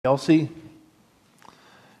Elsie,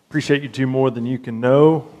 appreciate you two more than you can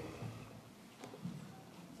know.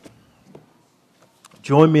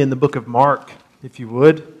 Join me in the book of Mark, if you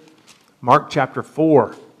would. Mark chapter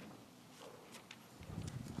 4.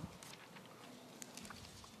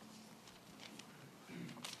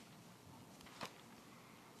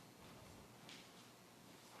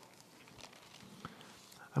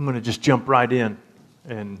 I'm going to just jump right in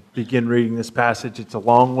and begin reading this passage. It's a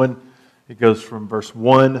long one. It goes from verse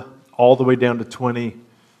 1 all the way down to 20,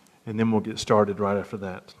 and then we'll get started right after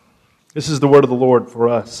that. This is the word of the Lord for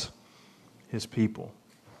us, His people.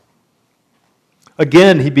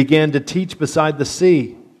 Again, He began to teach beside the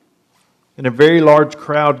sea, and a very large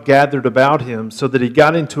crowd gathered about Him, so that He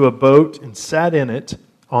got into a boat and sat in it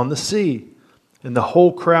on the sea, and the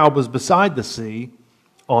whole crowd was beside the sea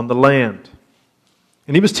on the land.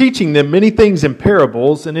 And He was teaching them many things in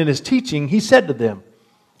parables, and in His teaching He said to them,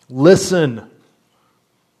 "Listen,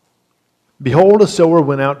 behold, a sower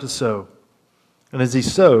went out to sow. And as he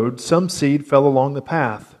sowed, some seed fell along the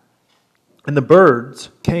path, and the birds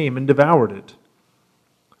came and devoured it.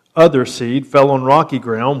 Other seed fell on rocky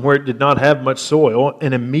ground where it did not have much soil,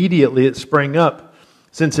 and immediately it sprang up,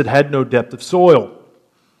 since it had no depth of soil.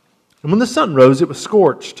 And when the sun rose, it was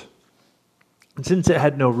scorched, and since it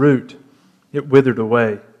had no root, it withered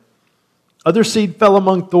away. Other seed fell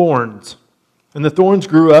among thorns, and the thorns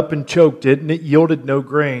grew up and choked it, and it yielded no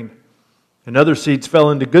grain. And other seeds fell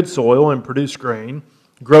into good soil and produced grain,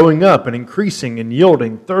 growing up and increasing and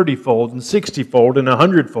yielding 30-fold and 60-fold and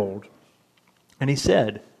 100-fold. And He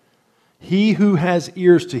said, He who has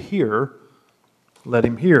ears to hear, let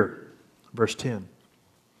him hear." Verse 10.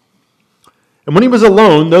 And when He was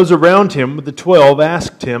alone, those around Him with the 12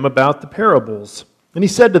 asked Him about the parables. And He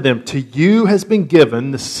said to them, "To you has been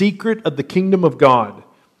given the secret of the kingdom of God.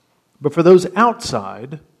 But for those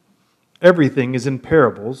outside, everything is in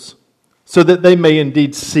parables, so that they may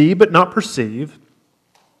indeed see but not perceive,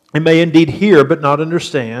 and may indeed hear but not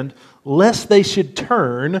understand, lest they should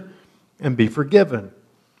turn and be forgiven."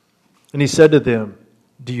 And He said to them,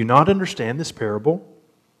 "Do you not understand this parable?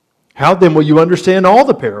 How then will you understand all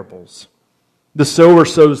the parables? The sower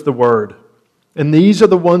sows the word, and these are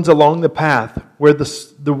the ones along the path where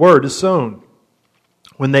the word is sown.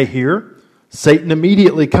 When they hear, Satan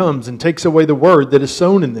immediately comes and takes away the word that is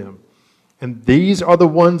sown in them. And these are the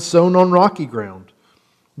ones sown on rocky ground,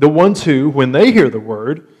 the ones who, when they hear the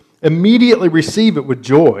word, immediately receive it with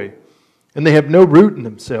joy, and they have no root in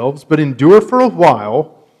themselves, but endure for a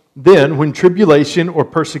while. Then, when tribulation or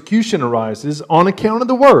persecution arises on account of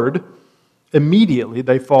the word, immediately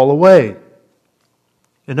they fall away.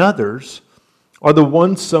 And others are the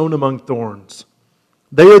ones sown among thorns.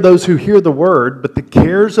 They are those who hear the word, but the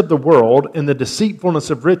cares of the world and the deceitfulness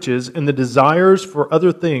of riches and the desires for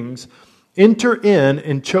other things enter in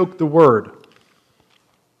and choke the word,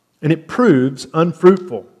 and it proves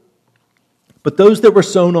unfruitful. But those that were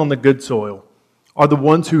sown on the good soil are the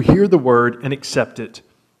ones who hear the word and accept it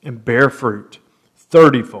and bear fruit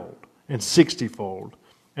 30-fold and 60-fold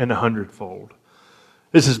and 100-fold.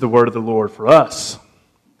 This is the word of the Lord for us,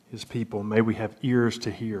 His people. May we have ears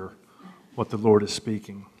to hear what the Lord is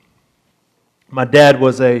speaking. My dad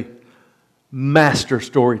was a master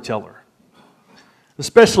storyteller,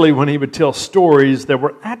 especially when he would tell stories that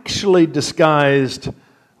were actually disguised,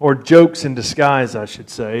 or jokes in disguise, I should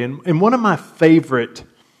say. And one of my favorite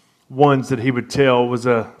ones that he would tell was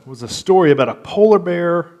a story about a polar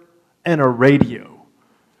bear and a radio.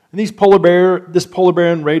 And this polar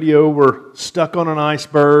bear and radio were stuck on an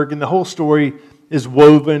iceberg, and the whole story is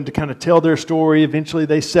woven to kind of tell their story. Eventually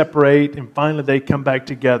they separate, and finally they come back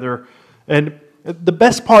together. And the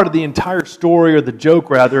best part of the entire story, or the joke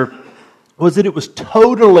rather, was that it was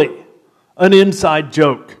totally an inside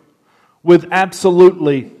joke with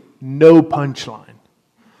absolutely no punchline.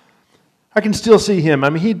 I can still see him. I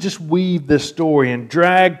mean, he'd just weave this story and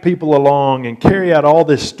drag people along and carry out all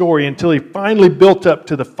this story until he finally built up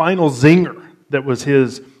to the final zinger that was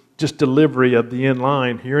his just delivery of the end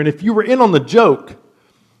line here. And if you were in on the joke,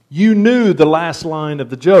 you knew the last line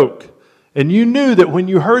of the joke. And you knew that when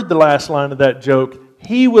you heard the last line of that joke,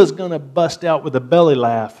 he was going to bust out with a belly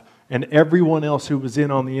laugh, and everyone else who was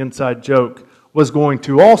in on the inside joke was going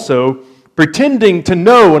to also, pretending to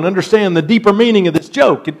know and understand the deeper meaning of this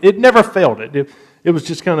joke. It never failed it. It was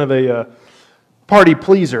just kind of a party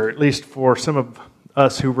pleaser, at least for some of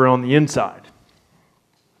us who were on the inside.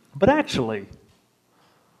 But actually,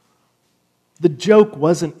 the joke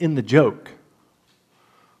wasn't in the joke.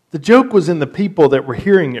 The joke was in the people that were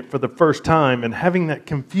hearing it for the first time and having that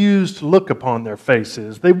confused look upon their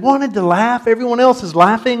faces. They wanted to laugh. Everyone else is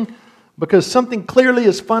laughing because something clearly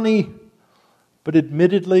is funny, but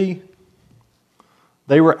admittedly,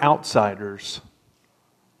 they were outsiders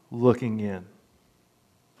looking in.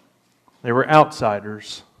 They were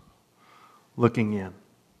outsiders looking in.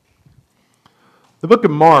 The book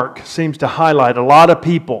of Mark seems to highlight a lot of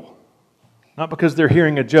people, not because they're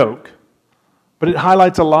hearing a joke, but it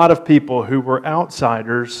highlights a lot of people who were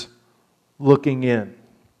outsiders looking in.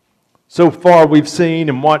 So far, we've seen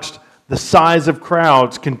and watched the size of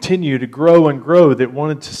crowds continue to grow and grow that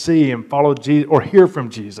wanted to see and follow Jesus or hear from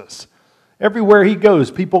Jesus. Everywhere he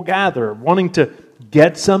goes, people gather, wanting to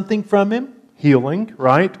get something from him, healing,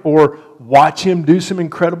 right? Or watch him do some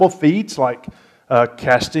incredible feats like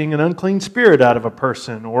casting an unclean spirit out of a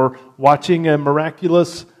person, or watching a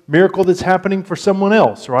miraculous miracle that's happening for someone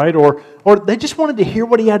else, right? Or they just wanted to hear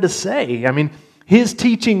what he had to say. I mean, his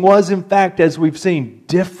teaching was, in fact, as we've seen,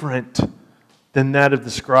 different than that of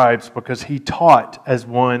the scribes because he taught as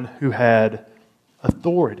one who had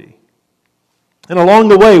authority. And along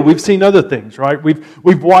the way, we've seen other things, right?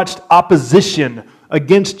 We've watched opposition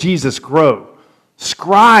against Jesus grow.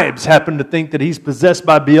 Scribes happen to think that he's possessed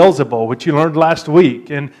by Beelzebul, which you learned last week.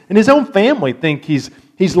 And his own family think he's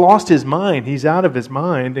lost his mind. He's out of his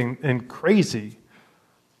mind and crazy.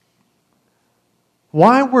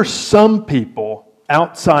 Why were some people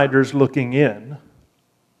outsiders looking in,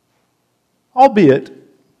 albeit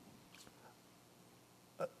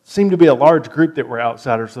seemed to be a large group that were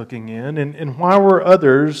outsiders looking in, and why were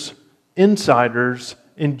others insiders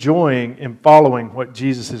enjoying and following what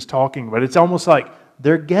Jesus is talking about? It's almost like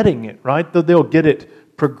they're getting it, right? They'll get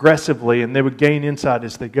it progressively and they would gain insight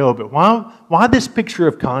as they go. But why this picture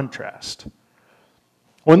of contrast?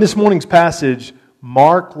 Well, in this morning's passage,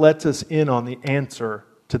 Mark lets us in on the answer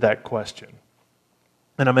to that question.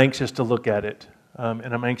 And I'm anxious to look at it.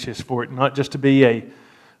 And I'm anxious for it not just to be a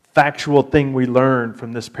factual thing we learn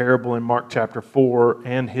from this parable in Mark chapter 4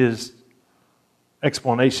 and his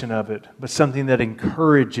explanation of it, but something that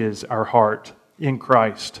encourages our heart in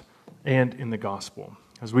Christ and in the gospel.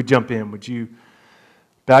 As we jump in, would you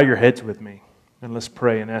bow your heads with me and let's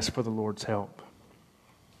pray and ask for the Lord's help.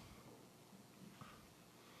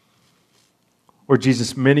 Lord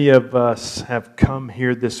Jesus, many of us have come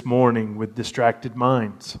here this morning with distracted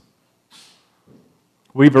minds.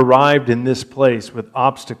 We've arrived in this place with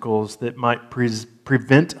obstacles that might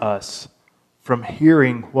prevent us from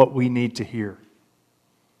hearing what we need to hear.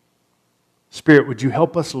 Spirit, would you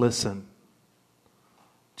help us listen?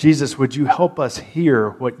 Jesus, would you help us hear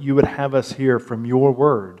what you would have us hear from your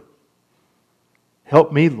word?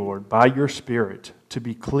 Help me, Lord, by your Spirit to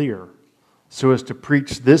be clear so as to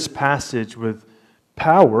preach this passage with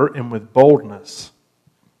power and with boldness,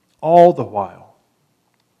 all the while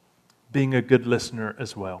being a good listener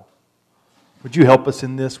as well. Would you help us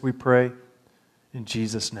in this, we pray? In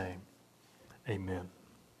Jesus' name, amen.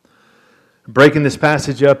 Breaking this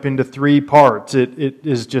passage up into three parts, it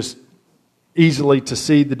is just easily to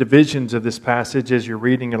see the divisions of this passage as you're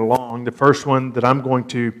reading it along. The first one that I'm going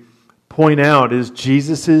to point out is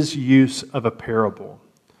Jesus' use of a parable.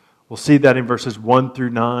 We'll see that in verses 1 through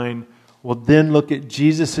 9. We'll then look at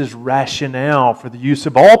Jesus' rationale for the use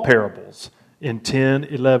of all parables in 10,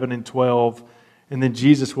 11, and 12. And then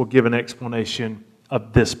Jesus will give an explanation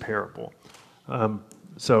of this parable.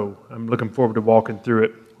 So I'm looking forward to walking through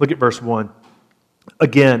it. Look at verse 1.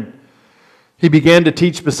 Again, he began to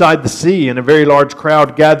teach beside the sea, and a very large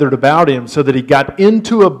crowd gathered about him, so that he got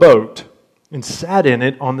into a boat and sat in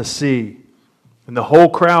it on the sea. And the whole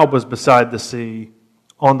crowd was beside the sea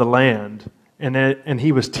on the land. And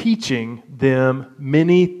he was teaching them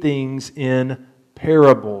many things in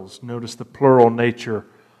parables. Notice the plural nature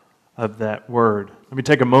of that word. Let me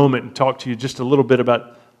take a moment and talk to you just a little bit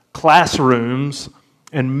about classrooms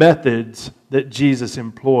and methods that Jesus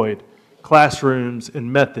employed. Classrooms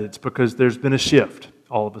and methods, because there's been a shift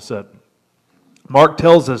all of a sudden. Mark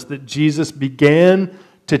tells us that Jesus began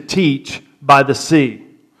to teach by the sea.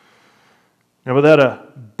 Now, without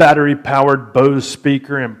a battery-powered Bose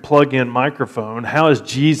speaker and plug-in microphone, how is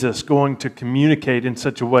Jesus going to communicate in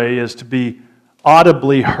such a way as to be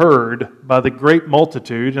audibly heard by the great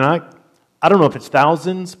multitude? And I don't know if it's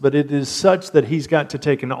thousands, but it is such that he's got to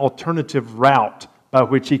take an alternative route by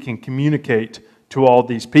which he can communicate to all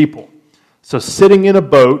these people. So sitting in a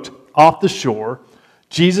boat off the shore,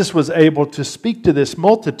 Jesus was able to speak to this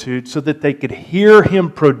multitude so that they could hear him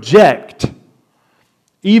project,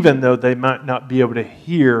 even though they might not be able to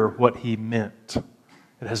hear what he meant.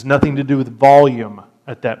 It has nothing to do with volume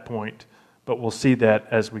at that point, but we'll see that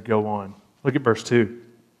as we go on. Look at verse 2.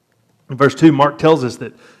 In verse 2, Mark tells us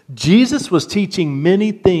that Jesus was teaching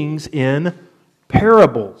many things in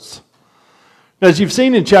parables. As you've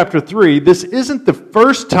seen in chapter 3, this isn't the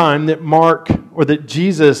first time that Mark or that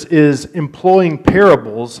Jesus is employing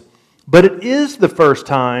parables, but it is the first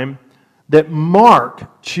time that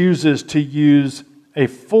Mark chooses to use a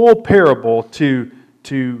full parable to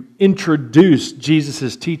introduce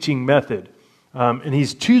Jesus' teaching method. And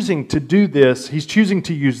he's choosing to do this, he's choosing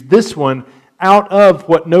to use this one out of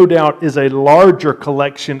what no doubt is a larger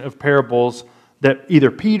collection of parables that either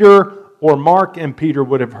Peter or Mark and Peter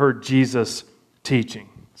would have heard Jesus teaching.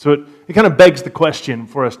 So it kind of begs the question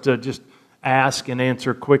for us to just ask and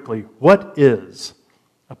answer quickly. What is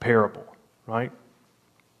a parable, right?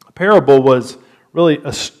 A parable was really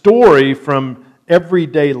a story from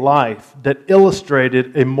everyday life that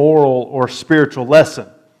illustrated a moral or spiritual lesson,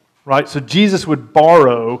 right? So Jesus would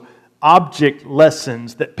borrow object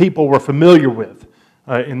lessons that people were familiar with.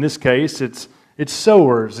 In this case, it's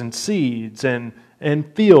sowers and seeds and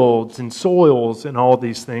fields and soils and all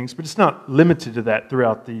these things, but it's not limited to that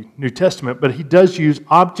throughout the New Testament. But he does use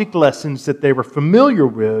object lessons that they were familiar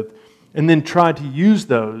with and then try to use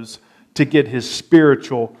those to get his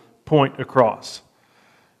spiritual point across.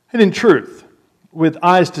 And in truth, with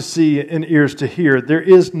eyes to see and ears to hear, there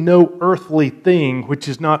is no earthly thing which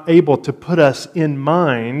is not able to put us in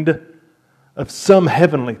mind of some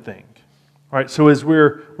heavenly thing. All right, so as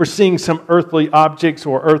we're seeing some earthly objects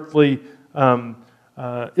or earthly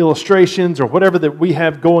illustrations or whatever that we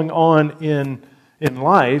have going on in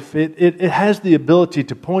life, it has the ability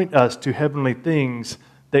to point us to heavenly things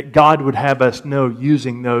that God would have us know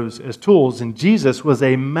using those as tools. And Jesus was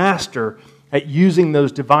a master at using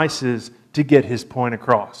those devices to get his point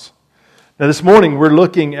across. Now this morning we're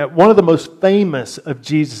looking at one of the most famous of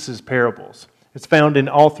Jesus' parables. It's found in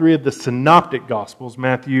all three of the synoptic Gospels,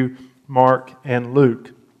 Matthew, Mark, and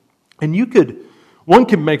Luke. And one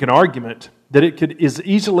could make an argument that it could as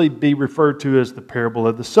easily be referred to as the parable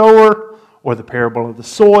of the sower, or the parable of the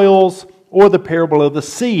soils, or the parable of the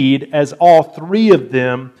seed, as all three of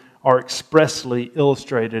them are expressly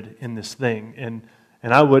illustrated in this thing. And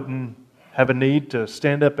I wouldn't have a need to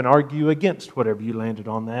stand up and argue against whatever you landed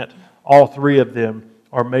on that. All three of them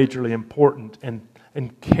are majorly important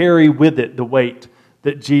and carry with it the weight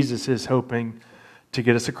that Jesus is hoping to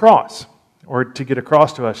get us across, or to get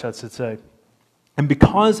across to us, I should say. And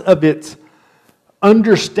because of its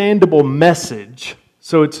understandable message,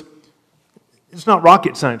 so it's not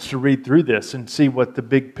rocket science to read through this and see what the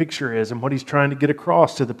big picture is and what he's trying to get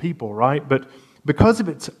across to the people, right? But because of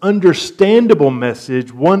its understandable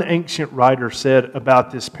message, one ancient writer said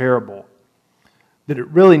about this parable that it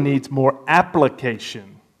really needs more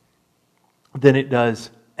application than it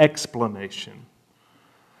does explanation.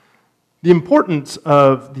 The importance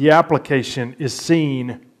of the application is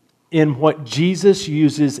seen in what Jesus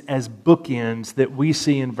uses as bookends that we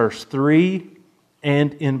see in verse 3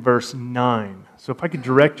 and in verse 9. So if I could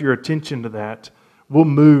direct your attention to that, we'll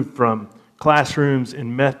move from classrooms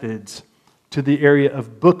and methods to the area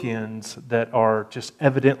of bookends that are just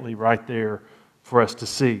evidently right there for us to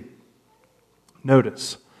see.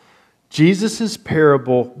 Notice, Jesus'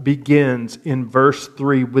 parable begins in verse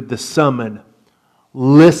 3 with the summon,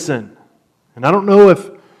 listen. And I don't know if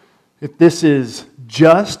this is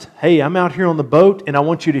just, hey, I'm out here on the boat and I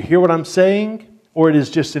want you to hear what I'm saying, or it is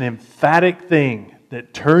just an emphatic thing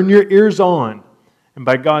that turn your ears on. And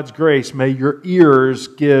by God's grace, may your ears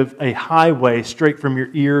give a highway straight from your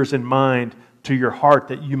ears and mind to your heart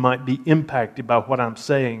that you might be impacted by what I'm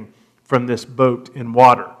saying from this boat in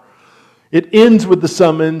water. It ends with the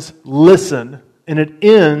summons, listen, and it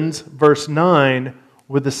ends, verse 9,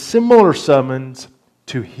 with a similar summons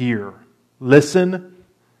to hear. Listen,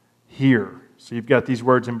 hear. So you've got these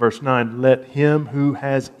words in verse 9, let him who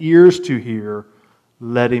has ears to hear,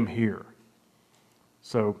 let him hear.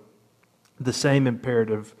 So the same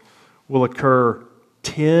imperative will occur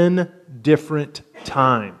 10 different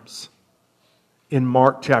times in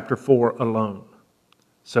Mark chapter 4 alone.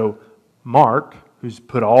 So Mark, who's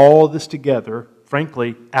put all this together,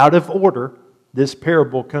 frankly, out of order, this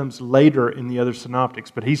parable comes later in the other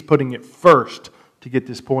synoptics, but he's putting it first to get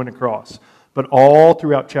this point across. But all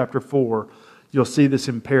throughout chapter 4, you'll see this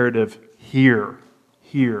imperative, hear,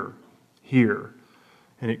 hear, hear.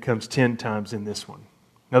 And it comes 10 times in this one.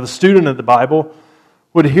 Now the student of the Bible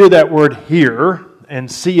would hear that word hear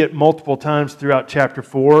and see it multiple times throughout chapter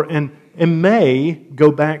 4 and may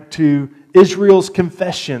go back to Israel's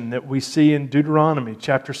confession that we see in Deuteronomy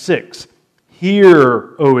chapter 6.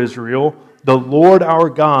 Hear, O Israel, the Lord our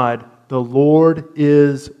God, the Lord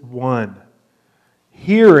is one.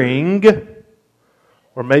 Hearing,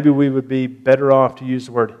 or maybe we would be better off to use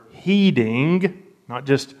the word heeding, not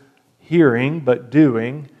just hearing, but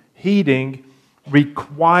doing. Heeding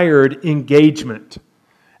required engagement.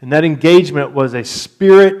 And that engagement was a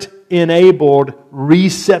Spirit-enabled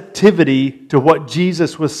receptivity to what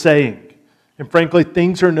Jesus was saying. And frankly,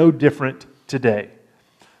 things are no different today.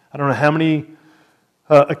 I don't know how many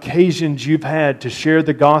occasions you've had to share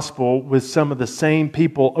the gospel with some of the same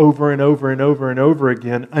people over and over and over and over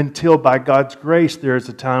again until by God's grace there is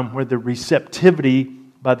a time where the receptivity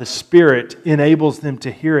by the Spirit enables them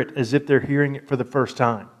to hear it as if they're hearing it for the first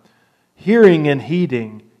time. Hearing and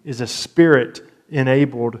heeding is a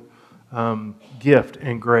Spirit-enabled gift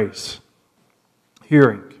and grace.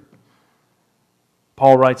 Hearing.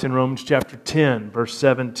 Paul writes in Romans chapter 10, verse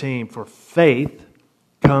 17, "For faith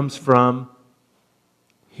comes from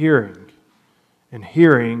hearing, and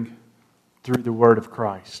hearing through the word of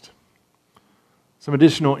Christ." Some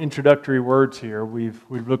additional introductory words here. We've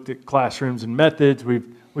looked at classrooms and methods.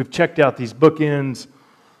 We've checked out these bookends.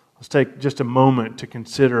 Let's take just a moment to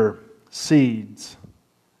consider seeds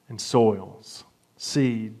and soils.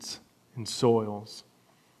 Seeds and soils.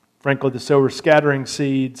 Frankly, the sower is scattering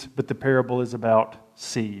seeds, but the parable is about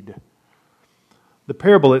seed. The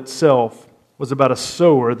parable itself was about a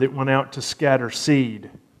sower that went out to scatter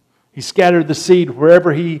seed. He scattered the seed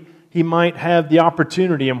wherever he might have the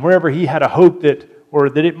opportunity and wherever he had a hope that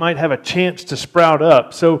it might have a chance to sprout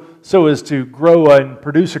up so as to grow and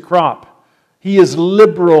produce a crop. He is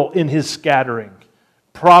liberal in his scattering.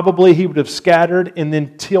 Probably he would have scattered and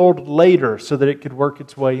then tilled later so that it could work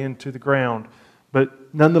its way into the ground.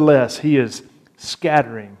 But nonetheless, he is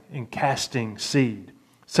scattering and casting seed.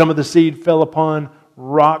 Some of the seed fell upon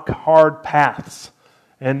rock-hard paths,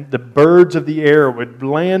 and the birds of the air would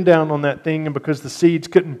land down on that thing, and because the seeds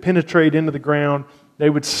couldn't penetrate into the ground, they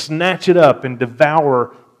would snatch it up and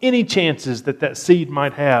devour any chances that seed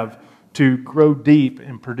might have to grow deep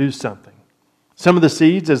and produce something. Some of the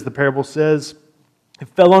seeds, as the parable says, it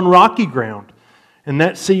fell on rocky ground, and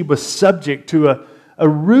that seed was subject to a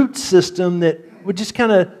root system that would just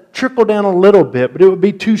kind of trickle down a little bit, but it would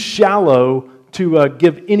be too shallow to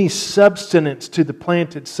give any substance to the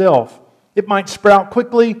plant itself. It might sprout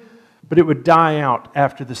quickly, but it would die out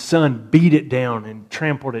after the sun beat it down and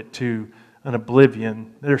trampled it to an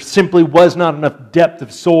oblivion. There simply was not enough depth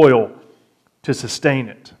of soil to sustain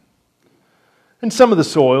it. And some of the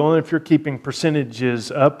soil, and if you're keeping percentages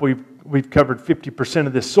up, we've covered 50%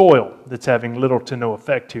 of this soil that's having little to no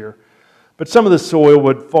effect here. But some of the soil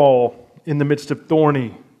would fall in the midst of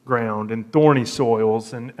thorny ground and thorny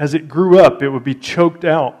soils, and as it grew up, it would be choked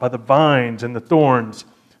out by the vines and the thorns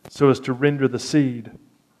so as to render the seed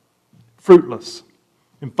fruitless.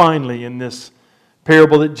 And finally, in this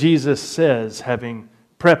parable that Jesus says, having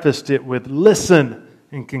prefaced it with "listen"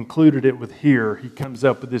 and concluded it with "hear," he comes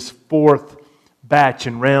up with this fourth batch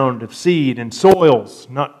and round of seed and soils,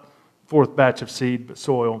 not fourth batch of seed, but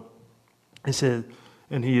soil. He said,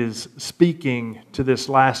 and he is speaking to this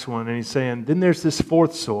last one, and he's saying, then there's this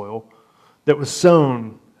fourth soil that was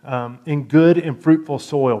sown in good and fruitful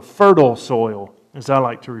soil, fertile soil, as I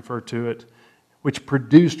like to refer to it, which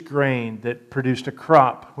produced grain, that produced a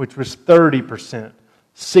crop, which was 30%,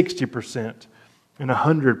 60%, and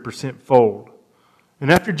 100% fold.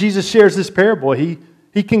 And after Jesus shares this parable, he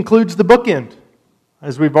concludes the bookend.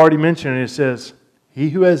 As we've already mentioned, it says, "He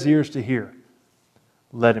who has ears to hear,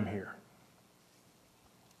 let him hear."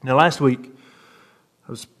 Now, last week,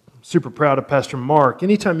 I was super proud of Pastor Mark.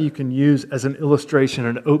 Anytime you can use as an illustration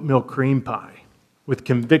an oatmeal cream pie with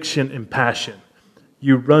conviction and passion,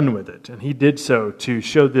 you run with it. And he did so to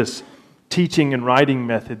show this teaching and writing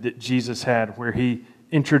method that Jesus had, where he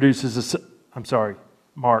introduces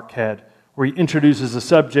Mark had, where he introduces a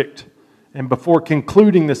subject, and before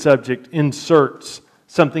concluding the subject, inserts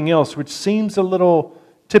something else, which seems a little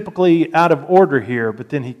typically out of order here, but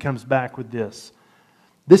then he comes back with this.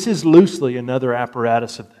 This is loosely another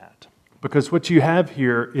apparatus of that, because what you have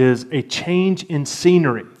here is a change in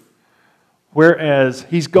scenery. Whereas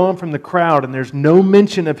he's gone from the crowd and there's no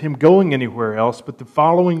mention of him going anywhere else, but the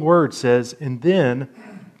following word says, and then,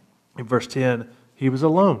 in verse 10, he was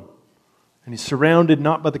alone. And he's surrounded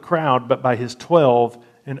not by the crowd, but by his 12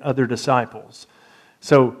 and other disciples.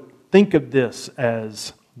 So think of this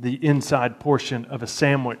as the inside portion of a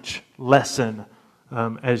sandwich lesson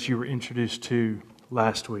as you were introduced to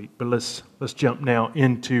last week. But let's jump now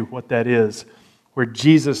into what that is, where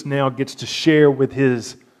Jesus now gets to share with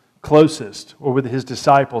his closest, or with his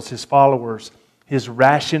disciples, his followers, his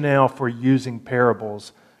rationale for using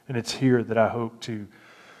parables. And it's here that I hope to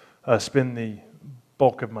spend the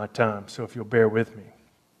bulk of my time, so if you'll bear with me.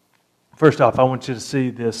 First off, I want you to see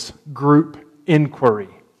this group inquiry.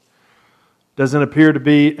 Doesn't appear to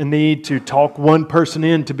be a need to talk one person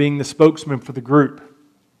into being the spokesman for the group.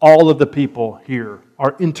 all of the people here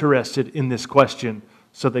are interested in this question.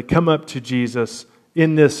 So they come up to Jesus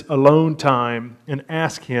in this alone time and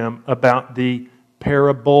ask him about the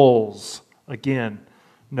parables. Again,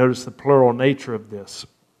 notice the plural nature of this.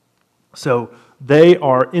 So they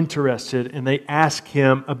are interested and they ask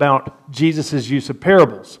him about Jesus' use of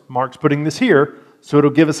parables. Mark's putting this here, so it'll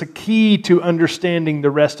give us a key to understanding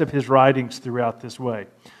the rest of his writings throughout this way.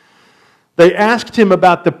 They asked him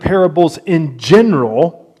about the parables in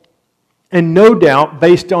general, and no doubt,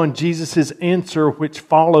 based on Jesus' answer, which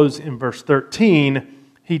follows in verse 13,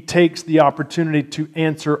 he takes the opportunity to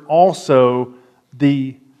answer also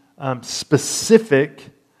the specific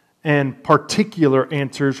and particular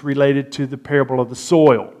answers related to the parable of the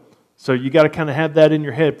soil. So you got to kind of have that in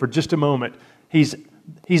your head for just a moment. He's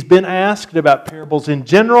been asked about parables in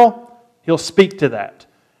general. He'll speak to that.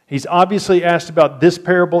 He's obviously asked about this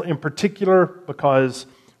parable in particular because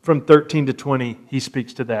from 13 to 20, he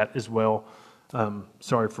speaks to that as well.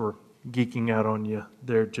 Sorry for geeking out on you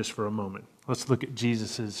there just for a moment. Let's look at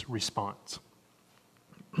Jesus' response.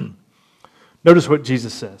 Notice what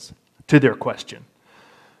Jesus says to their question.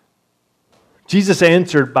 Jesus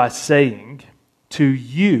answered by saying, "To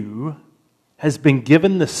you has been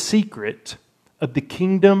given the secret of the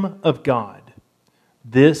kingdom of God.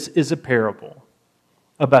 This is a parable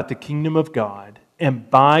about the kingdom of God, and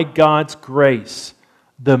by God's grace,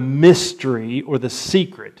 the mystery or the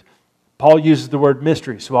secret." Paul uses the word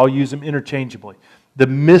mystery, so I'll use them interchangeably. The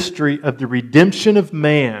mystery of the redemption of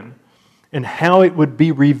man and how it would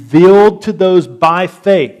be revealed to those by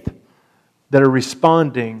faith that are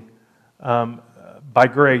responding by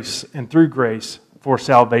grace and through grace for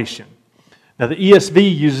salvation. Now the ESV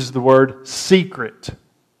uses the word secret.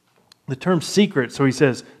 The term secret, so he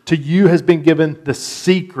says, "To you has been given the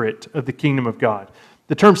secret of the kingdom of God."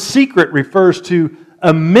 The term secret refers to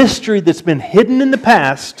a mystery that's been hidden in the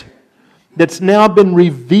past that's now been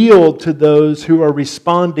revealed to those who are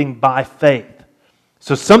responding by faith.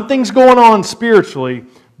 So something's going on spiritually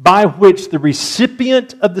by which the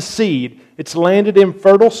recipient of the seed, it's landed in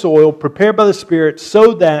fertile soil, prepared by the Spirit,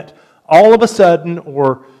 so that all of a sudden,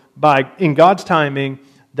 or in God's timing,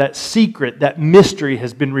 that secret, that mystery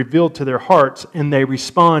has been revealed to their hearts, and they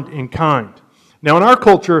respond in kind. Now in our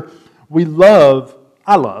culture, most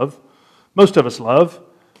of us love,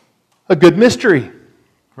 a good mystery,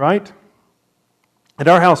 right? At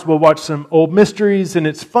our house, we'll watch some old mysteries, and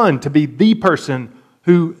it's fun to be the person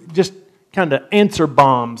who just kind of answer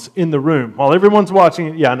bombs in the room. While everyone's watching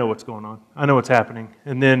it, yeah, I know what's going on. I know what's happening.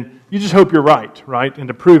 And then you just hope you're right? And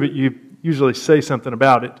to prove it, you usually say something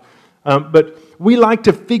about it. But we like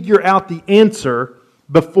to figure out the answer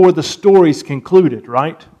before the story's concluded,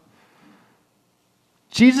 right?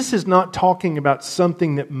 Jesus is not talking about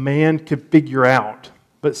something that man could figure out,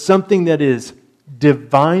 but something that is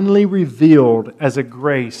divinely revealed as a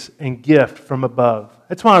grace and gift from above.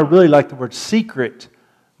 That's why I really like the word secret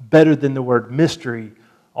better than the word mystery,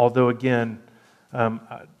 although again,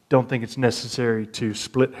 I don't think it's necessary to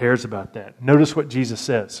split hairs about that. Notice what Jesus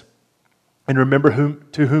says. And remember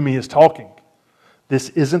to whom he is talking. This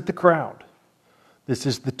isn't the crowd. This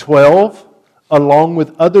is the 12, along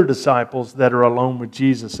with other disciples that are alone with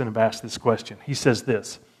Jesus and have asked this question. He says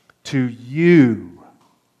this, to you,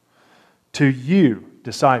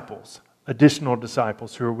 disciples, additional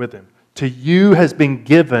disciples who are with him, to you has been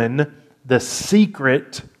given the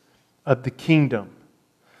secret of the kingdom.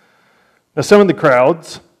 Now some of the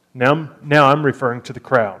crowds, now I'm referring to the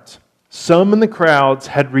crowds. Some in the crowds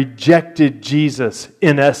had rejected Jesus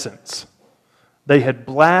in essence. They had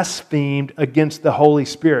blasphemed against the Holy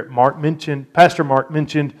Spirit. Pastor Mark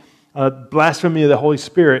mentioned blasphemy of the Holy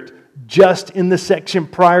Spirit just in the section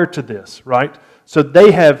prior to this, right? So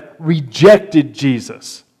they have rejected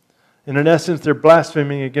Jesus. And in essence, they're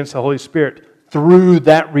blaspheming against the Holy Spirit through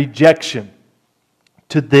that rejection.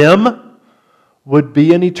 To them would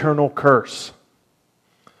be an eternal curse.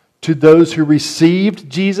 To those who received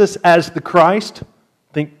Jesus as the Christ,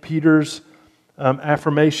 think Peter's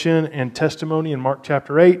affirmation and testimony in Mark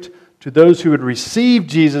chapter 8. To those who had received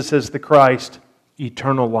Jesus as the Christ,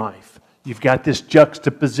 eternal life. You've got this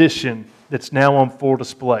juxtaposition that's now on full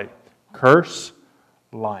display. Curse,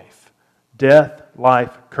 life. Death,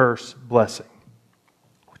 life, curse, blessing.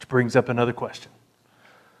 Which brings up another question.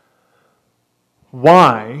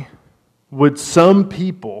 Why would some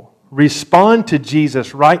people respond to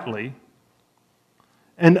Jesus rightly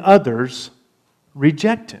and others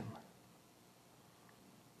reject him?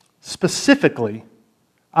 Specifically,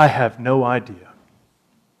 I have no idea.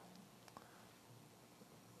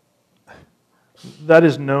 That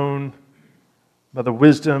is known by the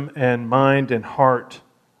wisdom and mind and heart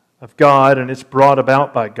of God, and it's brought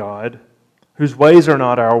about by God, whose ways are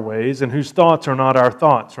not our ways, and whose thoughts are not our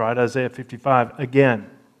thoughts, right? Isaiah 55 again.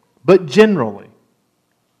 But generally,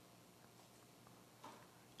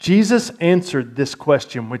 Jesus answered this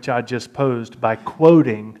question which I just posed by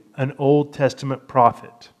quoting an Old Testament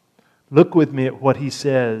prophet. Look with me at what he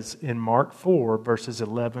says in Mark 4, verses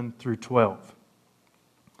 11 through 12.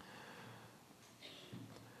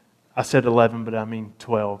 I said 11, but I mean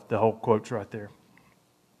 12. The whole quote's right there.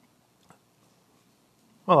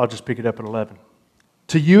 Well, I'll just pick it up at 11.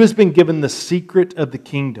 To you has been given the secret of the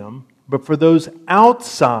kingdom, but for those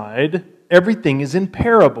outside, everything is in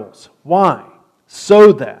parables. Why?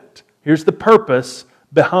 So that, here's the purpose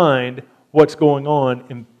behind what's going on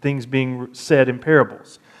in things being said in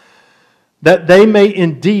parables. That they may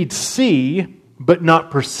indeed see, but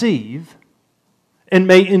not perceive, and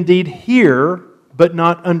may indeed hear, but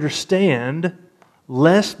not understand,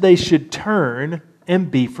 lest they should turn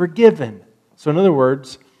and be forgiven. So in other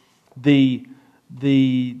words, the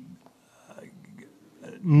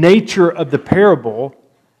nature of the parable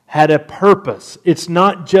had a purpose. It's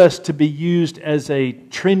not just to be used as a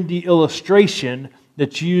trendy illustration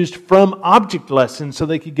that's used from object lessons so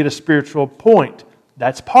they could get a spiritual point.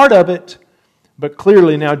 That's part of it. But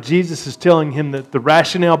clearly now Jesus is telling him that the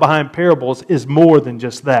rationale behind parables is more than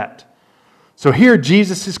just that. So here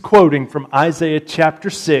Jesus is quoting from Isaiah chapter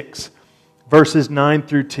 6, verses 9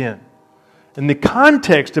 through 10. And the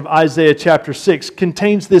context of Isaiah chapter 6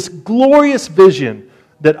 contains this glorious vision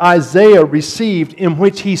that Isaiah received in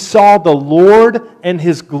which he saw the Lord and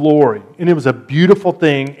His glory. And it was a beautiful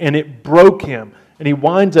thing, and it broke him. And he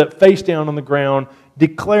winds up face down on the ground,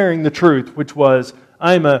 declaring the truth, which was,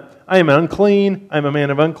 I am unclean, I am a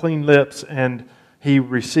man of unclean lips, and he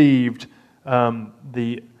received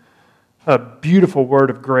the beautiful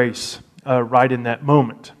word of grace right in that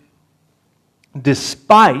moment.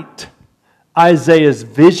 Despite Isaiah's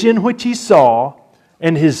vision which he saw,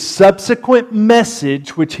 and his subsequent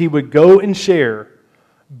message, which he would go and share,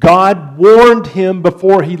 God warned him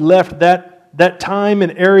before he left that time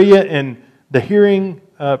and area and the hearing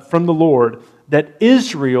from the Lord that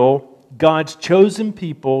Israel, God's chosen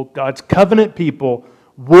people, God's covenant people,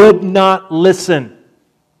 would not listen.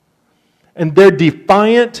 And their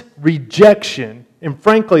defiant rejection, and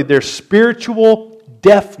frankly their spiritual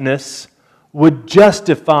deafness, would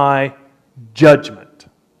justify judgment.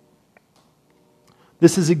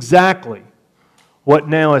 This is exactly what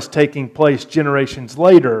now is taking place generations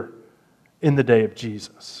later in the day of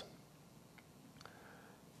Jesus.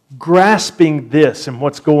 Grasping this and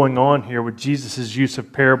what's going on here with Jesus' use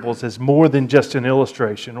of parables as more than just an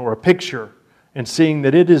illustration or a picture, and seeing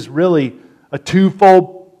that it is really a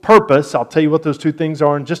twofold purpose, I'll tell you what those two things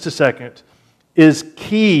are in just a second, is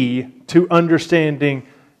key to understanding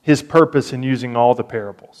His purpose in using all the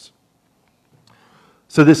parables.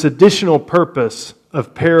 So this additional purpose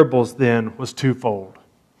of parables then was twofold.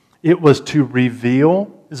 It was to reveal,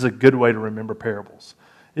 this is a good way to remember parables,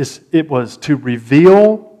 it was to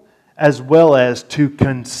reveal as well as to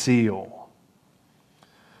conceal.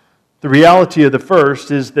 The reality of the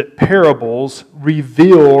first is that parables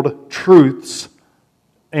revealed truths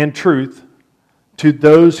and truth to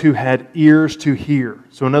those who had ears to hear.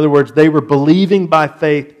 So in other words, they were believing by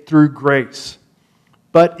faith through grace.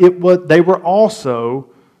 But they were also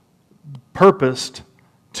purposed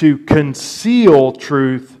to conceal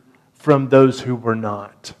truth from those who were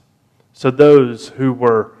not. So those who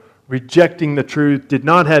were rejecting the truth, did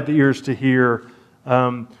not have ears to hear,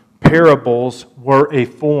 parables were a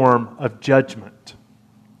form of judgment.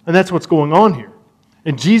 And that's what's going on here.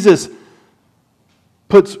 And Jesus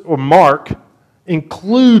Mark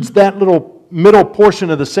includes that little middle portion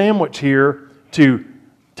of the sandwich here.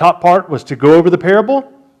 Top part was to go over the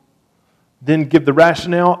parable, then give the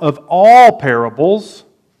rationale of all parables,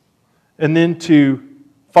 and then to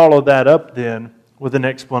follow that up then with an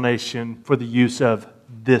explanation for the use of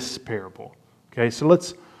this parable. Okay, so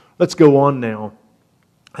let's go on now,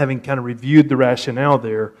 having kind of reviewed the rationale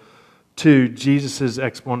there, to Jesus'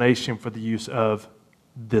 explanation for the use of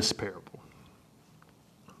this parable.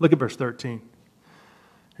 Look at verse 13.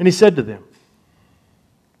 And He said to them,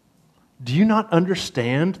 "Do you not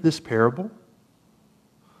understand this parable?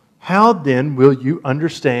 How then will you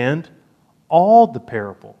understand all the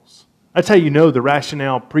parables?" That's how you know the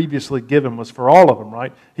rationale previously given was for all of them,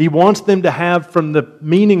 right? He wants them to have, from the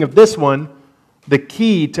meaning of this one, the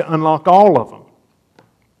key to unlock all of them.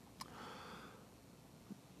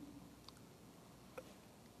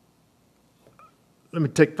 Let me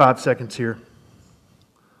take 5 seconds here.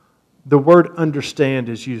 The word understand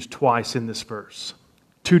is used twice in this verse.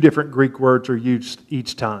 2 different Greek words are used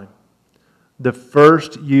each time. The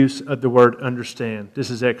first use of the word understand.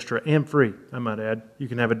 This is extra and free, I might add. You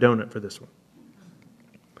can have a donut for this one.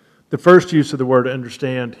 The first use of the word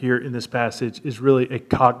understand here in this passage is really a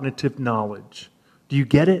cognitive knowledge. Do you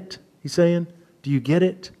get it? He's saying, do you get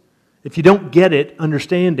it? If you don't get it,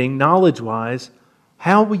 understanding, knowledge-wise,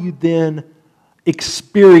 how will you then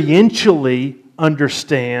experientially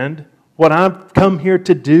understand what I've come here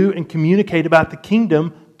to do and communicate about the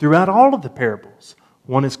kingdom throughout all of the parables?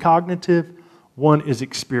 One is cognitive, one is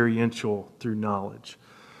experiential through knowledge.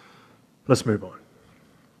 Let's move on.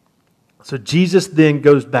 So Jesus then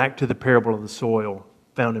goes back to the parable of the soil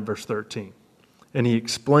found in verse 13. And he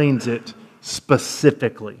explains it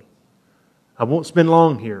specifically. I won't spend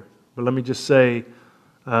long here, but let me just say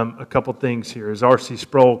a couple things here. As R.C.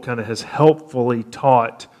 Sproul kind of has helpfully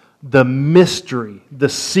taught the mystery, the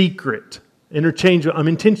secret. I'm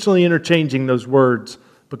intentionally interchanging those words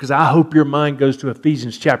because I hope your mind goes to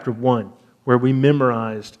Ephesians chapter 1, where we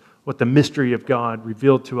memorized what the mystery of God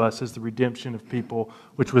revealed to us as the redemption of people,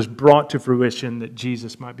 which was brought to fruition that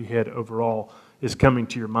Jesus might be head over all, is coming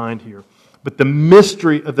to your mind here. But the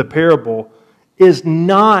mystery of the parable is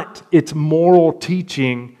not its moral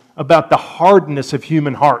teaching about the hardness of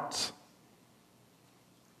human hearts.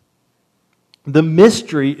 The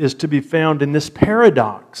mystery is to be found in this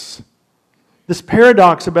paradox. This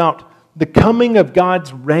paradox about the coming of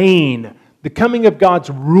God's reign, the coming of God's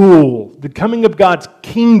rule, the coming of God's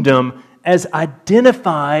kingdom as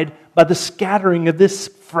identified by the scattering of this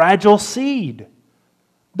fragile seed,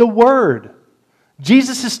 the Word.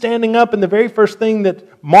 Jesus is standing up, and the very first thing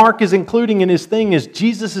that Mark is including in his thing is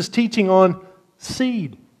Jesus is teaching on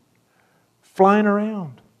seed flying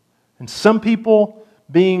around. And some people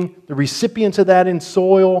being the recipients of that in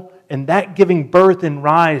soil, and that giving birth and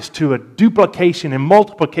rise to a duplication and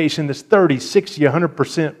multiplication that's 30, 60,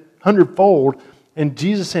 100%, 100-fold. And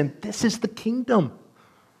Jesus saying, this is the kingdom.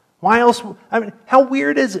 Why else? I mean, how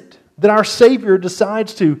weird is it that our Savior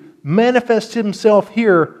decides to manifest Himself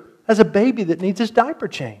here as a baby that needs his diaper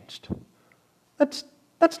changed? That's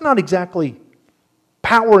not exactly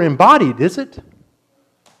power embodied, is it?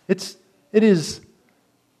 It is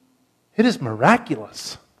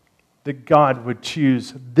miraculous that God would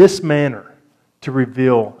choose this manner to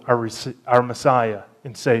reveal our Messiah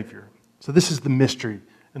and Savior. So this is the mystery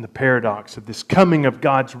and the paradox of this coming of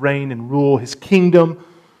God's reign and rule, His kingdom,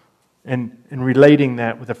 and relating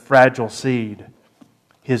that with a fragile seed,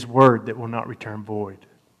 His word that will not return void.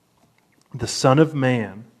 The Son of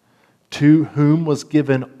Man, to whom was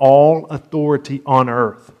given all authority on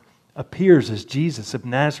earth, appears as Jesus of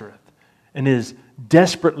Nazareth and is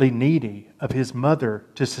desperately needy of His mother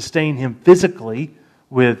to sustain Him physically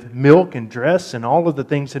with milk and dress and all of the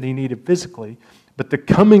things that He needed physically. But the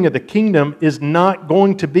coming of the kingdom is not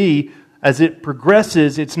going to be, as it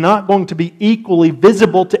progresses, it's not going to be equally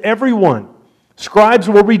visible to everyone. Scribes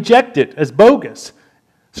will reject it as bogus.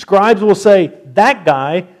 Scribes will say, that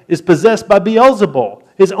guy is possessed by Beelzebul.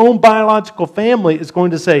 His own biological family is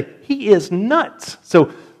going to say, he is nuts.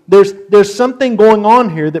 So there's something going on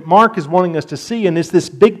here that Mark is wanting us to see, and it's this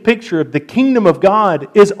big picture of the kingdom of God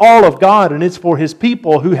is all of God, and it's for His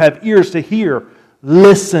people who have ears to hear.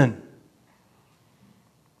 Listen.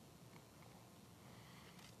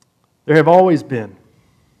 There have always been,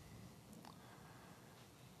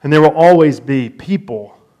 and there will always be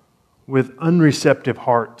people with unreceptive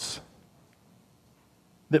hearts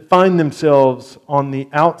that find themselves on the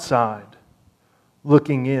outside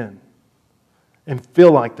looking in and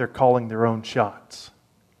feel like they're calling their own shots.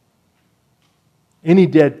 Any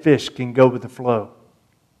dead fish can go with the flow,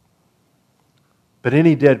 but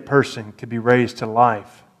any dead person can be raised to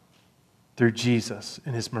life through Jesus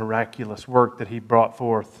and His miraculous work that He brought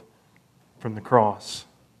forth from the cross.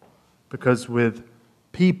 Because with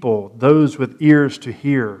people, those with ears to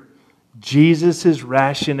hear, Jesus'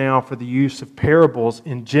 rationale for the use of parables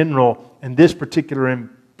in general, and this in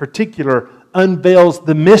particular, unveils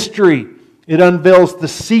the mystery. It unveils the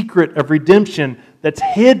secret of redemption that's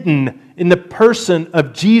hidden in the person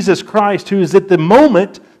of Jesus Christ, who is at the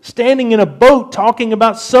moment standing in a boat talking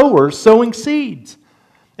about sowers sowing seeds.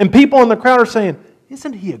 And people in the crowd are saying,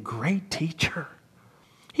 isn't He a great teacher?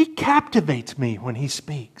 He captivates me when He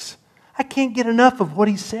speaks. I can't get enough of what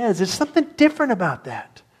He says. There's something different about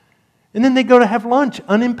that. And then they go to have lunch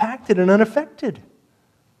unimpacted and unaffected.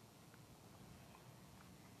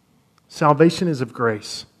 Salvation is of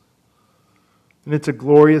grace. And it's a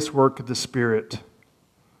glorious work of the Spirit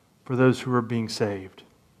for those who are being saved.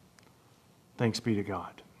 Thanks be to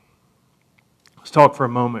God. Let's talk for a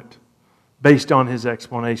moment, based on his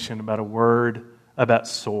explanation, about a word about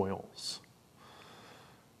soils.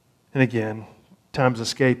 And again, time's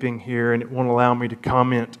escaping here, and it won't allow me to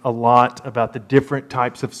comment a lot about the different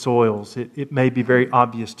types of soils. It may be very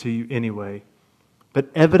obvious to you anyway. But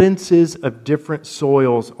evidences of different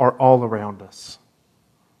soils are all around us.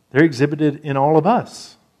 They're exhibited in all of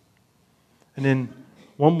us. And in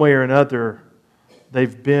one way or another,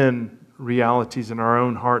 they've been realities in our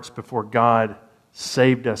own hearts before God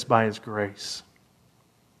saved us by His grace.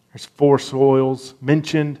 There's 4 soils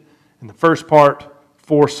mentioned in the first part,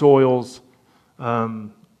 4 soils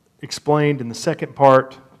explained in the second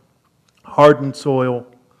part: hardened soil,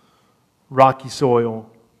 rocky soil,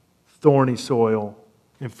 thorny soil,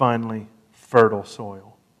 and finally, fertile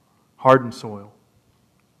soil. Hardened soil.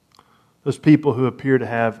 Those people who appear to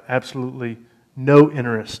have absolutely no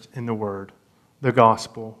interest in the Word, the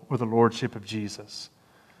gospel, or the Lordship of Jesus.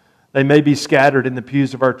 They may be scattered in the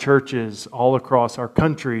pews of our churches all across our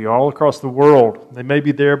country, all across the world. They may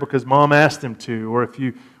be there because Mom asked them to, or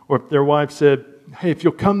if their wife said, "Hey, if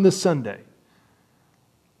you'll come this Sunday,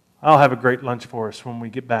 I'll have a great lunch for us when we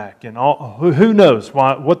get back." And who knows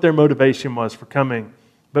what their motivation was for coming.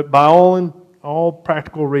 But by all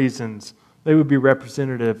practical reasons, they would be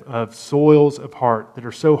representative of soils of heart that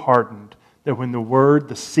are so hardened that when the word,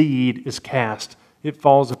 the seed, is cast, it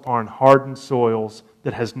falls upon hardened soils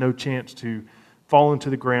that has no chance to fall into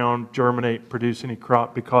the ground, germinate, produce any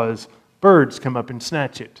crop, because birds come up and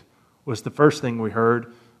snatch it, was the first thing we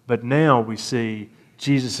heard. But now we see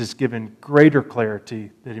Jesus has given greater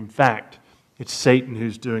clarity that in fact it's Satan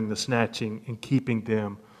who's doing the snatching and keeping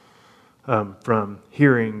them from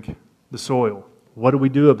hearing the soil. What do we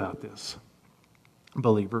do about this,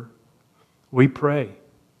 believer? We pray.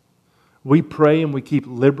 We pray and we keep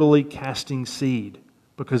liberally casting seed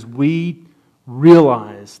because we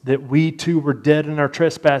realize that we too were dead in our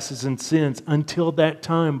trespasses and sins until that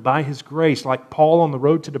time by His grace. Like Paul on the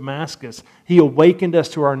road to Damascus, He awakened us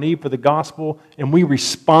to our need for the gospel and we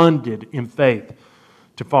responded in faith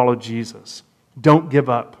to follow Jesus. Don't give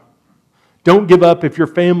up. Don't give up if your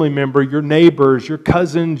family member, your neighbors, your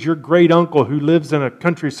cousins, your great uncle who lives in a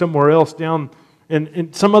country somewhere else down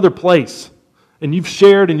in some other place, and you've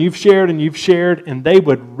shared and you've shared and you've shared, and they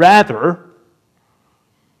would rather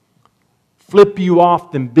flip you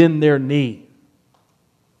off than bend their knee.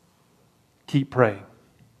 Keep praying.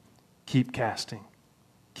 Keep casting.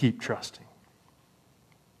 Keep trusting.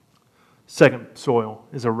 Second soil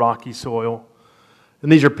is a rocky soil.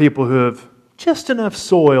 And these are people who have just enough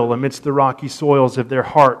soil amidst the rocky soils of their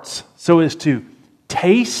hearts so as to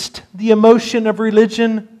taste the emotion of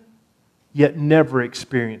religion, yet never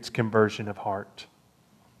experience conversion of heart.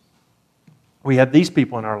 We have these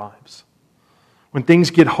people in our lives. When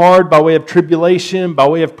things get hard by way of tribulation, by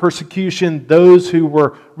way of persecution, those who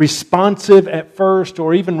were responsive at first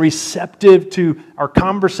or even receptive to our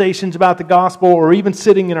conversations about the gospel or even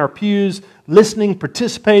sitting in our pews, listening,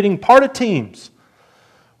 participating, part of teams,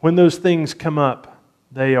 when those things come up,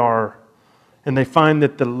 they find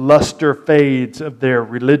that the luster fades of their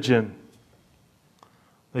religion,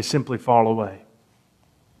 they simply fall away.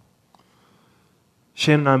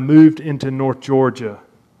 Shannon and I moved into North Georgia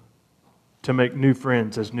to make new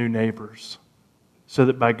friends as new neighbors, so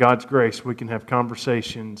that by God's grace we can have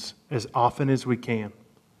conversations as often as we can,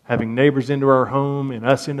 having neighbors into our home and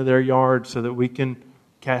us into their yard so that we can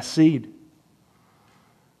cast seed.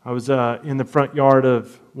 I was in the front yard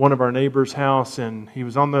of one of our neighbors' house, and he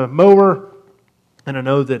was on the mower, and I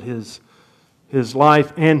know that his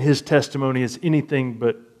life and his testimony is anything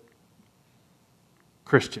but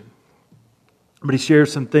Christian. But he shared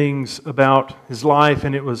some things about his life,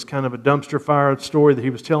 and it was kind of a dumpster fire story that he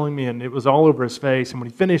was telling me, and it was all over his face. And when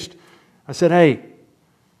he finished, I said, "Hey,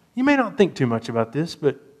 you may not think too much about this,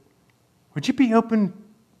 but would you be open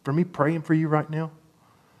for me praying for you right now?"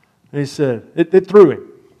 And he said, it threw him.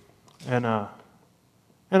 And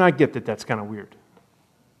I get that that's kind of weird.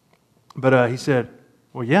 But he said,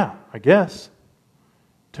 "Well, yeah, I guess."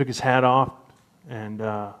 Took his hat off, and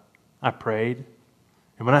I prayed.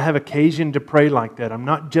 And when I have occasion to pray like that, I'm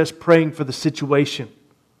not just praying for the situation.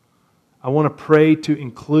 I want to pray to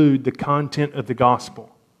include the content of the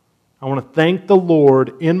gospel. I want to thank the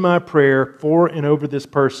Lord in my prayer for and over this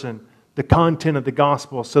person, the content of the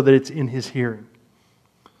gospel, so that it's in his hearing.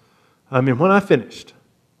 And when I finished,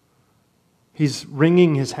 he's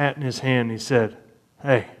wringing his hat in his hand. He said,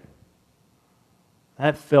 "Hey,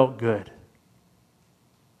 that felt good."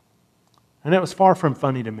 And that was far from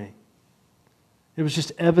funny to me. It was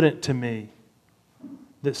just evident to me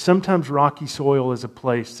that sometimes rocky soil is a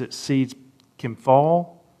place that seeds can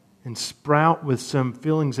fall and sprout with some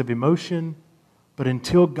feelings of emotion, but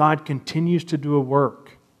until God continues to do a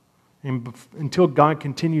work, and until God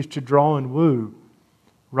continues to draw and woo,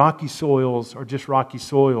 rocky soils are just rocky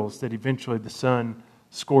soils that eventually the sun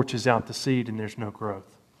scorches out the seed and there's no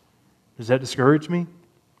growth. Does that discourage me?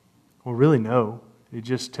 Well, really, no. It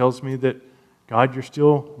just tells me that, God, you're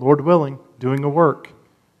still, Lord willing, doing a work,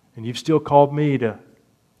 and you've still called me to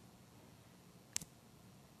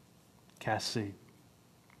cast seed.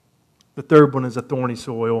 The third one is a thorny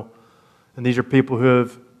soil, and these are people who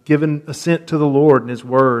have given assent to the Lord and His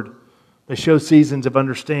Word. They show seasons of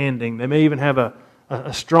understanding. They may even have a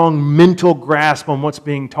strong mental grasp on what's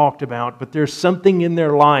being talked about, but there's something in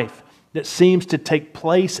their life that seems to take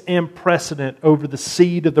place and precedent over the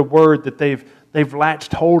seed of the Word that they've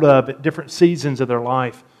latched hold of at different seasons of their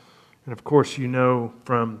life. And of course, you know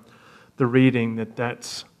from the reading that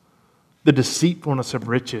that's the deceitfulness of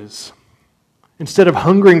riches. Instead of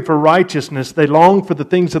hungering for righteousness, they long for the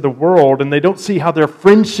things of the world, and they don't see how their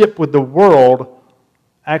friendship with the world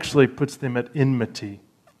actually puts them at enmity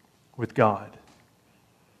with God.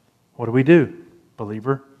 What do,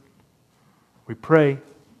 believer? We pray.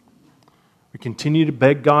 We continue to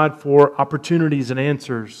beg God for opportunities and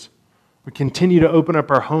answers. We continue to open up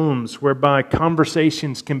our homes whereby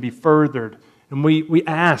conversations can be furthered. And we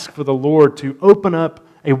ask for the Lord to open up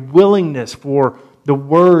a willingness for the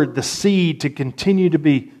Word, the seed, to continue to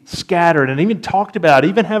be scattered and even talked about,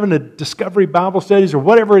 even having a discovery Bible studies or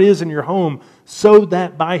whatever it is in your home, so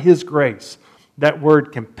that by His grace, that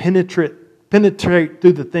Word can penetrate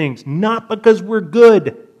through the things, not because we're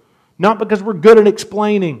good, not because we're good at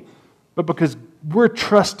explaining, but because we're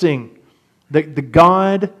trusting that the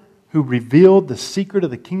God who revealed the secret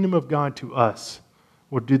of the kingdom of God to us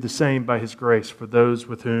will do the same by His grace for those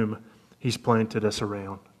with whom He's planted us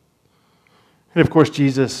around. And of course,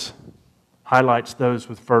 Jesus highlights those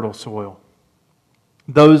with fertile soil,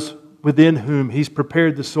 those within whom He's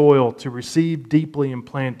prepared the soil to receive deeply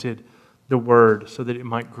implanted the Word so that it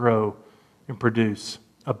might grow and produce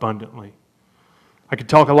abundantly. I could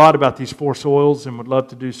talk a lot about these four soils and would love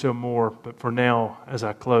to do so more, but for now, as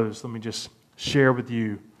I close, let me just share with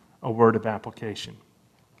you a word of application,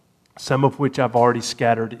 some of which I've already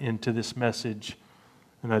scattered into this message,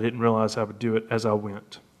 and I didn't realize I would do it as I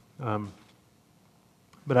went.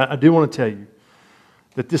 But I do want to tell you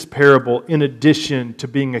that this parable, in addition to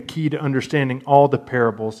being a key to understanding all the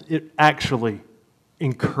parables, it actually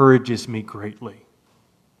encourages me greatly.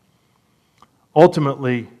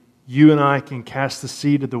 Ultimately, you and I can cast the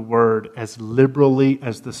seed of the Word as liberally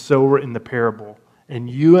as the sower in the parable, and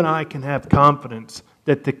you and I can have confidence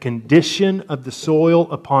that the condition of the soil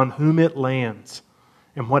upon whom it lands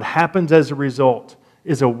and what happens as a result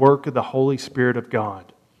is a work of the Holy Spirit of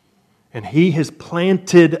God. And He has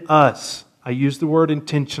planted us, I use the word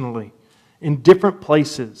intentionally, in different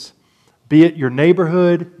places, be it your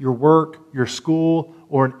neighborhood, your work, your school,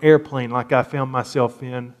 or an airplane like I found myself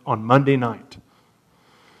in on Monday night.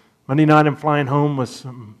 Monday night I'm flying home with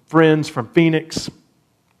some friends from Phoenix,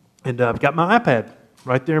 and I've got my iPad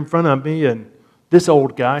right there in front of me, and this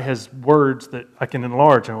old guy has words that I can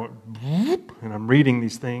enlarge. I went, and I'm reading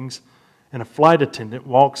these things, and a flight attendant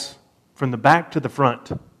walks from the back to the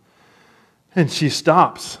front. And she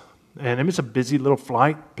stops, and it's a busy little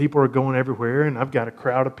flight. People are going everywhere, and I've got a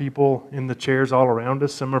crowd of people in the chairs all around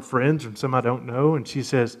us. Some are friends, and some I don't know. And she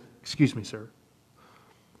says, "Excuse me, sir.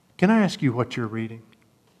 Can I ask you what you're reading?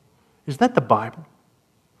 Is that the Bible?"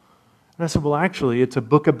 And I said, "Well, actually, it's a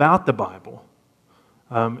book about the Bible."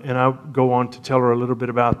 And I go on to tell her a little bit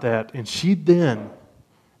about that. And she then,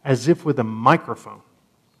 as if with a microphone,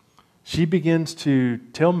 she begins to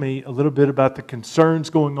tell me a little bit about the concerns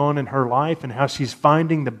going on in her life and how she's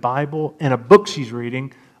finding the Bible and a book she's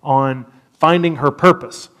reading on finding her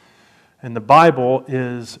purpose. And the Bible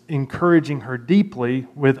is encouraging her deeply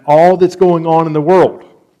with all that's going on in the world.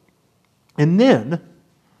 And then,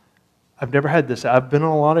 I've never had this. I've been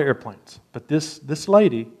on a lot of airplanes. But this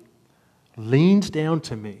lady leans down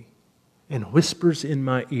to me and whispers in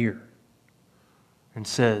my ear and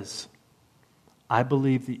says, "I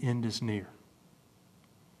believe the end is near."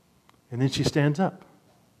 And then she stands up.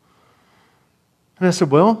 And I said,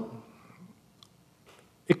 "Well,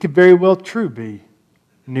 it could very well true be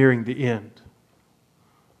nearing the end.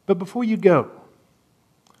 But before you go,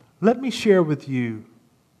 let me share with you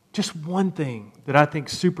just one thing that I think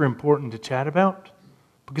is super important to chat about,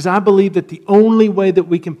 because I believe that the only way that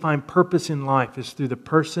we can find purpose in life is through the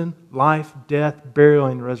person, life, death, burial,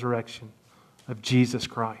 and resurrection of Jesus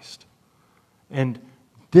Christ. And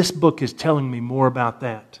this book is telling me more about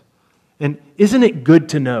that. And isn't it good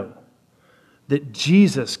to know that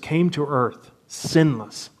Jesus came to earth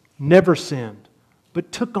sinless, never sinned,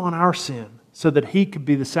 but took on our sin so that He could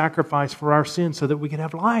be the sacrifice for our sin so that we could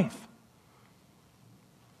have life?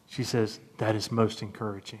 She says, that is most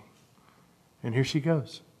encouraging. And here she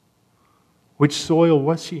goes. Which soil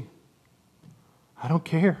was she? I don't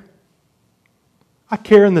care. I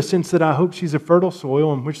care in the sense that I hope she's a fertile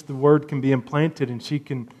soil in which the Word can be implanted and she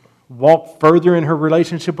can walk further in her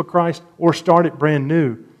relationship with Christ or start it brand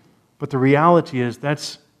new. But the reality is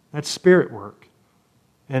that's spirit work.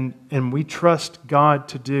 And we trust God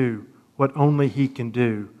to do what only He can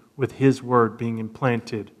do with His Word being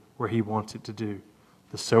implanted where He wants it to do.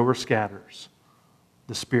 The sower scatters.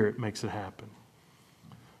 The Spirit makes it happen.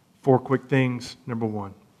 4 quick things. Number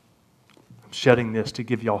 1. I'm shedding this to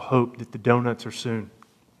give y'all hope that the donuts are soon.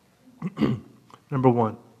 Number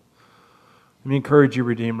 1. Let me encourage you,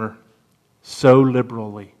 Redeemer. Sow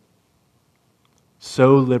liberally.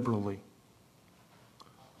 Sow liberally.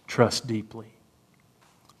 Trust deeply.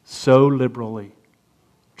 Sow liberally.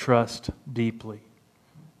 Trust deeply.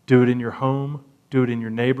 Do it in your home. Do it in your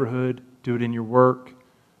neighborhood. Do it in your work.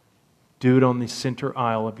 Do it on the center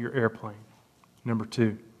aisle of your airplane. Number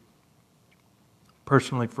 2.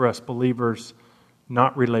 Personally for us believers,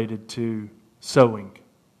 not related to sowing,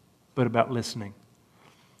 but about listening.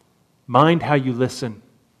 Mind how you listen.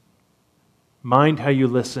 Mind how you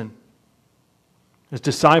listen. As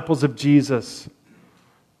disciples of Jesus,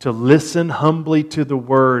 to listen humbly to the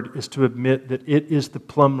Word is to admit that it is the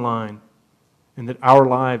plumb line and that our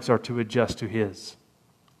lives are to adjust to His.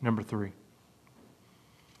 Number 3.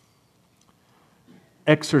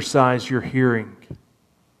 Exercise your hearing.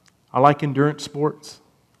 I like endurance sports.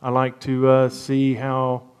 I like to see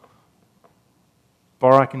how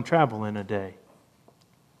far I can travel in a day.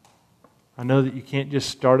 I know that you can't just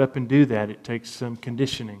start up and do that. It takes some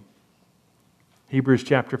conditioning. Hebrews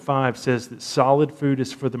chapter 5 says that solid food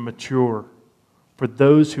is for the mature, for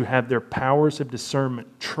those who have their powers of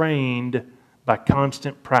discernment trained by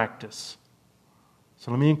constant practice. So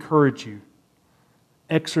let me encourage you.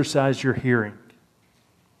 Exercise your hearing.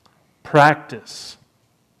 Practice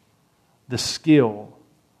the skill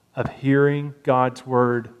of hearing God's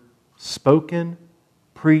Word spoken,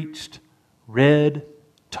 preached, read,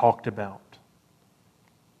 talked about.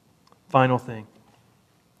 Final thing.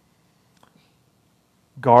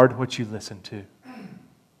 Guard what you listen to.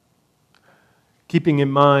 Keeping in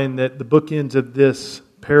mind that the bookends of this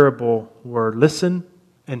parable were listen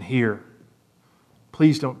and hear.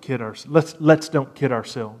 Please don't kid ourselves. Let's don't kid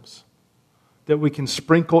ourselves. That we can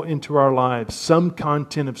sprinkle into our lives some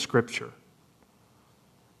content of Scripture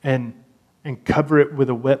and cover it with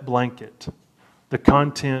a wet blanket. The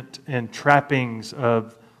content and trappings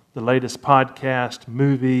of the latest podcast,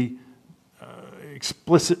 movie,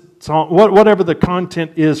 explicit song, whatever the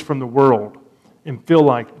content is from the world, and feel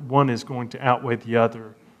like one is going to outweigh the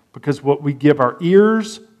other. Because what we give our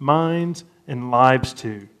ears, minds, and lives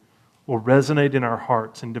to will resonate in our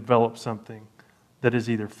hearts and develop something that is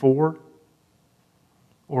either for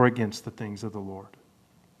or against the things of the Lord.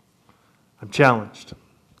 I'm challenged.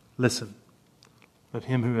 Listen. Let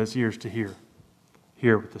him who has ears to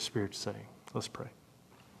hear what the Spirit's saying. Let's pray.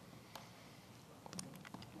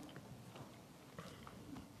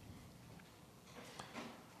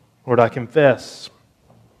 Lord, I confess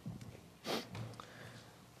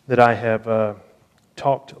that I have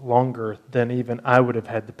talked longer than even I would have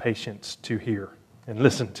had the patience to hear and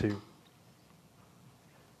listen to.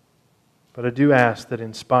 But I do ask that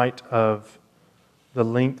in spite of the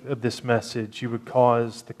length of this message, you would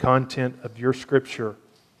cause the content of your Scripture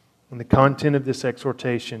and the content of this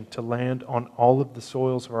exhortation to land on all of the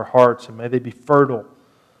soils of our hearts, and may they be fertile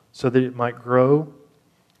so that it might grow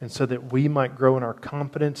and so that we might grow in our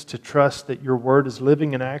confidence to trust that your Word is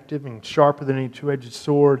living and active and sharper than any two-edged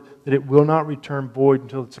sword, that it will not return void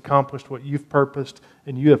until it's accomplished what you've purposed,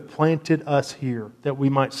 and you have planted us here that we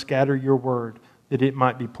might scatter your Word, that it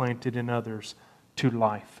might be planted in others to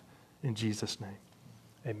life. In Jesus' name,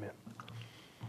 amen.